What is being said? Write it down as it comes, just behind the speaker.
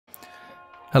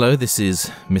Hello, this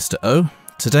is Mr. O.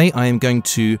 Today I am going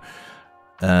to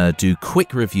do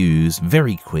quick reviews,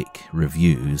 very quick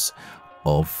reviews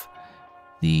of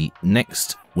the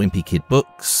next Wimpy Kid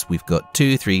books. We've got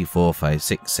 2, 3, 4, 5,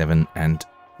 6, 7 and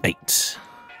 8.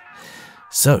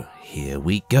 So here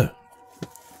we go.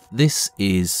 This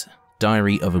is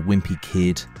Diary of a Wimpy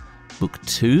Kid Book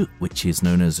 2, which is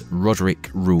known as Roderick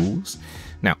Rules.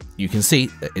 Now, you can see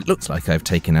that it looks like I've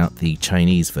taken out the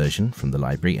Chinese version from the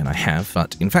library, and I have,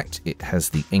 but in fact it has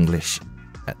the English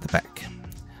at the back.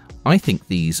 I think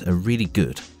these are really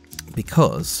good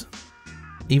because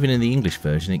even in the English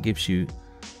version it gives you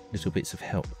little bits of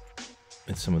help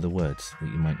with some of the words that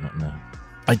you might not know.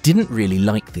 I didn't really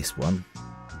like this one.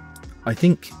 I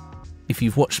think if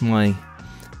you've watched my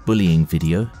bullying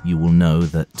video, you will know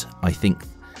that I think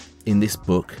in this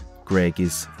book Greg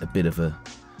is a bit of a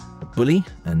bully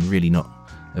and really not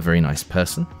a very nice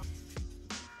person.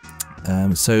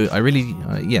 So I really,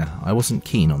 I wasn't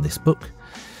keen on this book.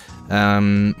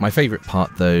 My favourite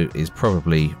part though is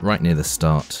probably right near the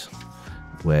start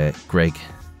where Greg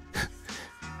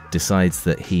decides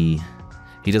that he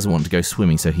doesn't want to go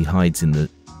swimming, so he hides in the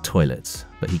toilets,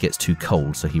 but he gets too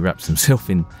cold so he wraps himself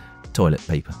in toilet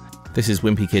paper. This is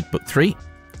Wimpy Kid Book 3,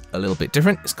 a little bit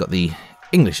different. It's got the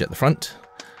English at the front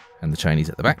and the Chinese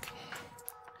at the back.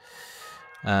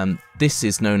 This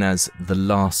is known as The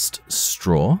Last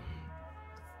Straw.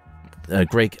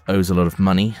 Greg owes a lot of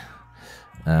money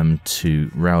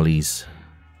to Rowley's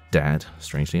dad,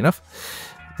 strangely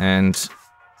enough, and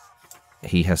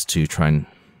he has to try and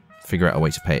figure out a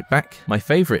way to pay it back. My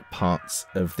favourite parts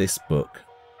of this book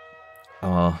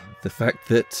are the fact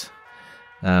that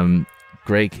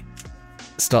Greg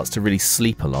starts to really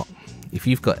sleep a lot. If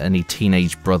you've got any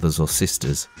teenage brothers or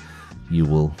sisters, you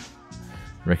will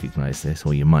recognize this,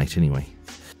 or you might anyway.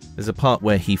 There's a part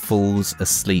where he falls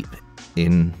asleep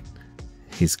in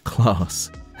his class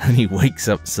and he wakes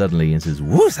up suddenly and says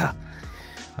 "Wooza!"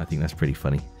 I think that's pretty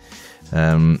funny.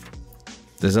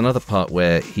 There's another part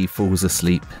where he falls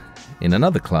asleep in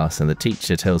another class and the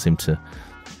teacher tells him to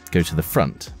go to the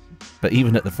front, but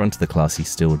even at the front of the class he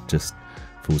still just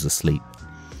falls asleep.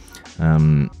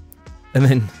 And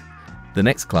then the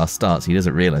next class starts, he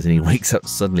doesn't realise, and he wakes up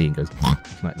suddenly and goes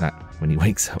like that when he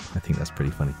wakes up. I think that's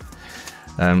pretty funny.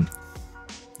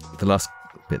 The last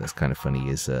bit that's kind of funny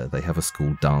is they have a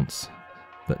school dance,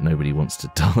 but nobody wants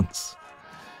to dance.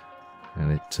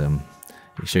 And it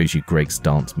shows you Greg's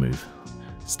dance move.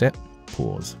 Step,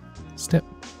 pause, step,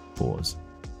 pause.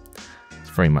 It's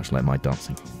very much like my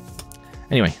dancing.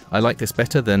 Anyway, I like this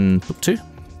better than book 2.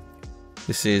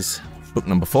 This is book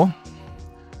number 4.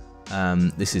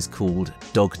 This is called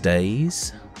Dog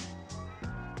Days.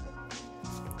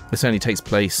 This only takes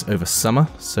place over summer,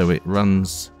 so it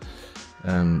runs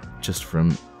just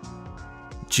from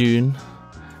June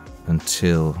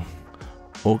until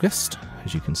August,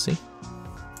 as you can see.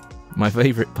 My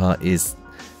favourite part is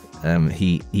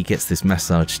he gets this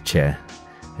massage chair,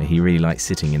 and he really likes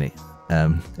sitting in it.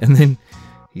 And then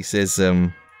he says,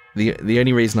 the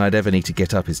only reason I'd ever need to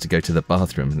get up is to go to the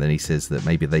bathroom, and then he says that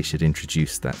maybe they should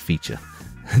introduce that feature.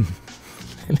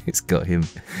 And it's got him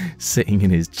sitting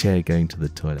in his chair going to the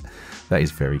toilet. That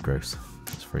is very gross.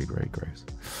 That's very, very gross.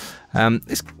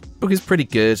 This book is pretty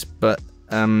good, but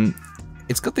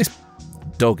it's got this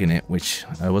dog in it, which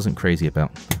I wasn't crazy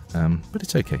about, but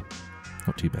it's okay.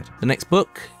 Not too bad. The next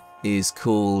book is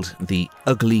called The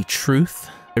Ugly Truth.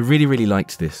 I really, really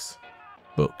liked this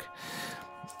book.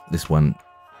 This one.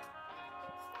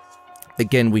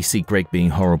 Again, we see Greg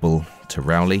being horrible to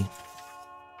Rowley,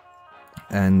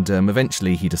 and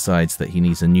eventually he decides that he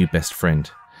needs a new best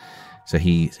friend. So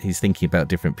he's thinking about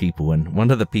different people, and one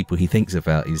of the people he thinks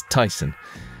about is Tyson.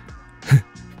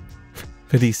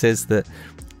 But he says that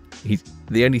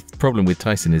the only problem with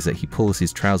Tyson is that he pulls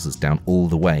his trousers down all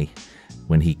the way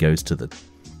when he goes to the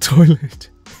toilet.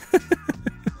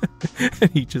 And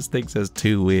he just thinks that's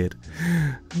too weird.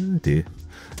 Oh dear.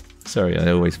 Sorry,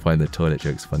 I always find the toilet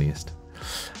jokes funniest.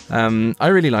 I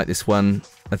really like this one.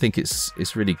 I think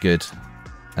it's really good,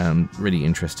 really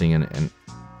interesting, and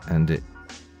it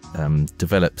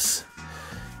develops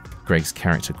Greg's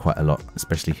character quite a lot,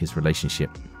 especially his relationship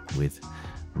with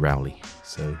Rowley.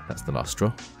 So that's The Last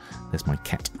Straw. There's my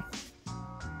cat.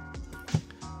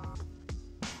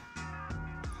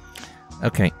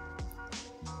 Okay.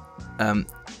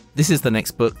 This is the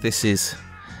next book. This is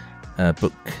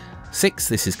book 6.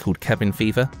 This is called Cabin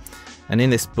Fever, and in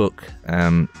this book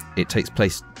it takes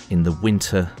place in the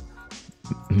winter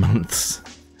months.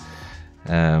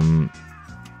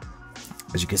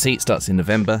 As you can see, it starts in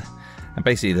November, and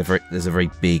basically there's a very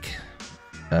big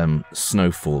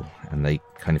snowfall, and they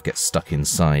kind of get stuck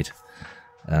inside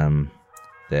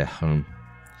their home.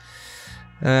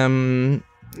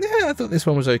 Yeah, I thought this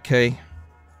one was okay.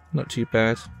 Not too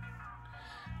bad.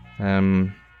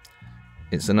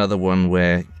 It's another one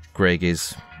where Greg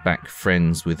is back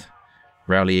friends with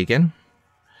Rowley again,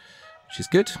 which is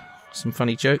good. Some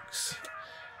funny jokes.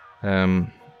 I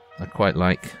quite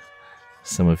like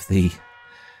some of the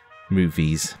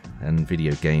movies and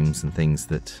video games and things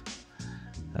that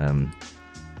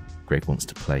Greg wants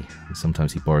to play. And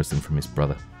sometimes he borrows them from his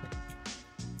brother.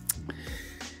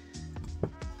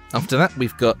 After that,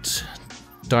 we've got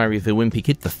Diary of the Wimpy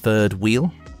Kid, the third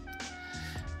wheel.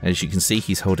 As you can see,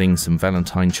 he's holding some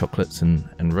Valentine chocolates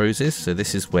and roses. So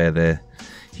this is where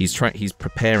he's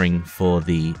preparing for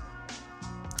the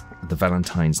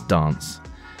Valentine's dance,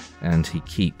 and he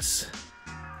keeps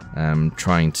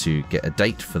trying to get a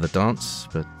date for the dance,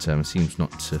 but seems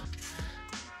not to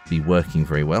be working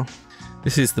very well.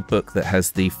 This is the book that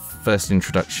has the first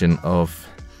introduction of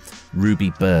Ruby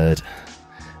Bird.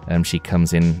 She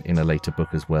comes in a later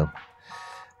book as well.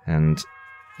 And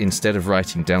instead of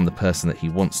writing down the person that he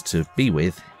wants to be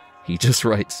with, he just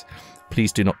writes,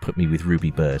 "Please do not put me with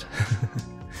Ruby Bird,"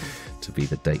 to be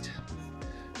the date.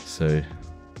 So,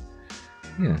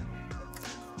 yeah.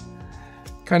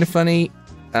 Kind of funny.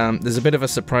 There's a bit of a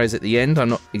surprise at the end. I'm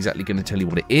not exactly going to tell you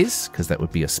what it is, because that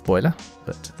would be a spoiler,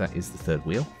 but that is the third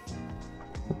wheel.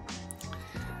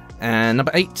 And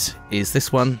number 8 is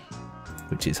this one,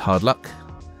 which is Hard Luck.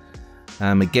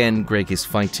 Again, Greg is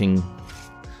fighting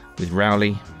with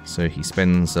Rowley, so he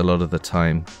spends a lot of the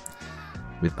time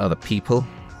with other people.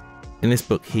 In this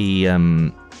book, he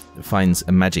finds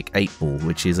a magic 8-ball,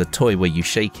 which is a toy where you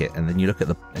shake it and then you look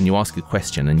at and you ask a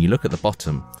question and you look at the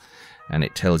bottom and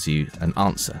it tells you an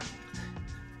answer.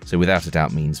 So without a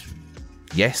doubt means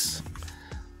yes.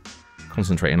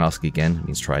 Concentrate and ask again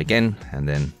means try again, and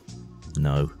then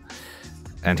no.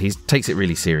 And he takes it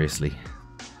really seriously.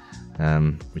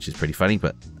 Which is pretty funny,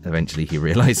 but eventually he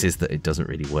realizes that it doesn't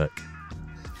really work.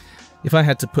 If I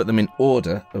had to put them in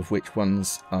order of which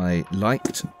ones I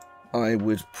liked, I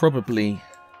would probably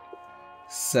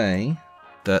say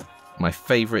that my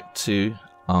favorite 2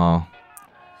 are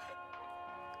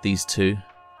these 2,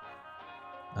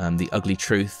 The Ugly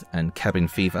Truth and Cabin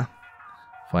Fever,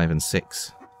 5 and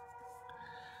 6.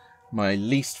 My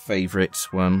least favorite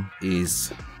one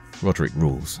is Roderick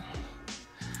Rules.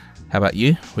 How about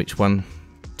you? Which one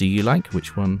do you like?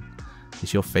 Which one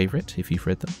is your favourite, if you've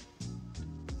read them?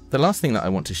 The last thing that I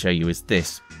want to show you is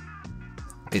this.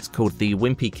 It's called the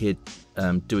Wimpy Kid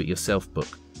Do-It-Yourself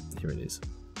book. Here it is.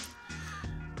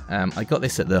 I got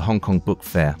this at the Hong Kong Book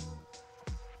Fair.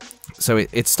 So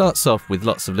it starts off with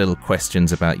lots of little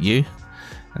questions about you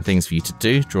and things for you to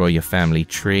do. Draw your family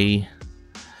tree,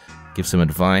 give some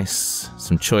advice,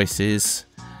 some choices,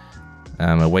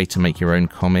 a way to make your own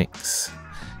comics.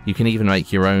 You can even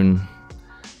make your own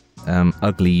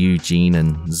Ugly Eugene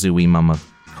and Zooey Mama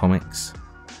comics.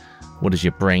 What does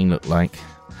your brain look like?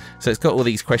 So it's got all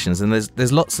these questions, and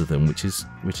there's lots of them, which is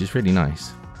really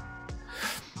nice.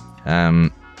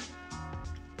 And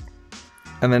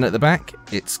then at the back,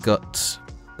 it's got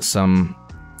some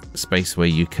space where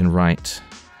you can write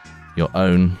your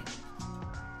own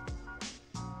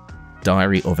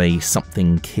Diary of a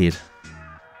Something Kid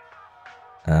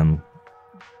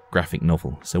graphic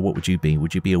novel. So what would you be?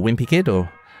 Would you be a wimpy kid or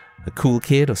a cool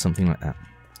kid or something like that?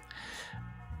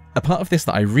 A part of this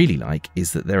that I really like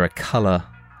is that there are colour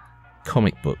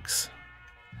comic books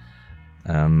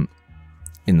in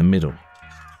the middle.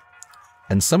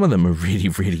 And some of them are really,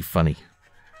 really funny.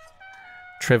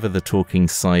 Trevor the Talking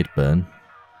Sideburn.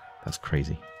 That's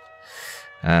crazy.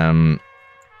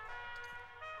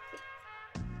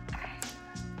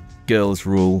 Girls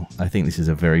Rule. I think this is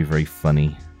a very, very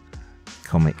funny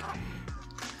comic.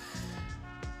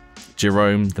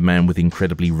 Jerome, the man with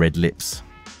incredibly red lips.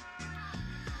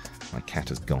 My cat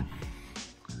has gone,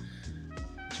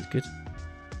 which is good.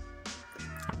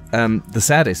 The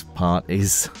saddest part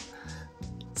is,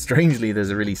 strangely, there's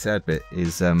a really sad bit,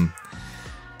 is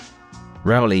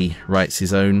Rowley writes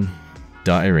his own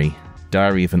diary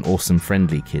of an awesome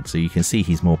friendly kid, so you can see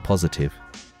he's more positive.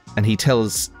 And he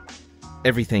tells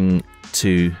everything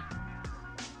to...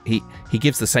 He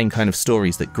gives the same kind of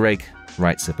stories that Greg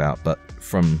writes about, but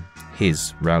from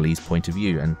Rowley's point of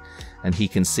view, and he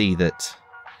can see that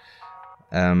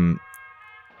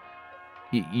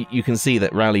you can see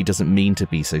that Rowley doesn't mean to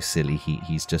be so silly.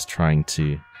 He's just trying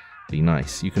to be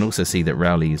nice. You can also see that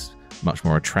Rowley is much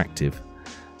more attractive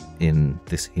in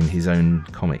his own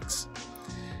comics.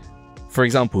 For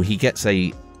example, he gets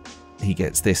a he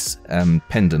gets this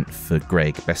pendant for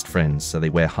Greg, best friends, so they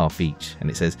wear half each. And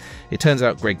it says, "It turns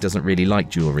out Greg doesn't really like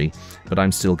jewellery, but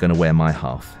I'm still going to wear my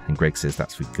half." And Greg says,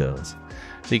 "That's with girls."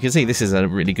 So you can see this is a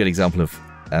really good example of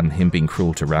him being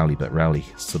cruel to Rowley, but Rowley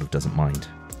sort of doesn't mind.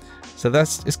 So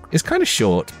it's kind of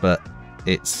short, but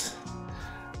it's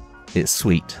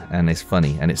sweet and it's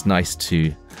funny, and it's nice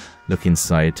to look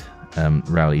inside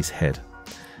Rowley's head.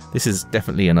 This is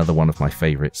definitely another one of my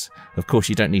favourites. Of course,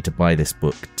 you don't need to buy this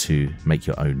book to make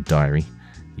your own diary.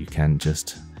 You can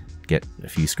just get a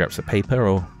few scraps of paper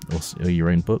or your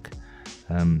own book.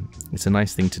 It's a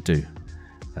nice thing to do,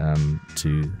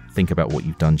 to think about what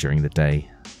you've done during the day.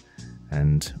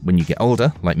 And when you get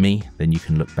older, like me, then you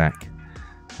can look back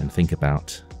and think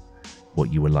about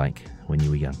what you were like when you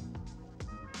were young.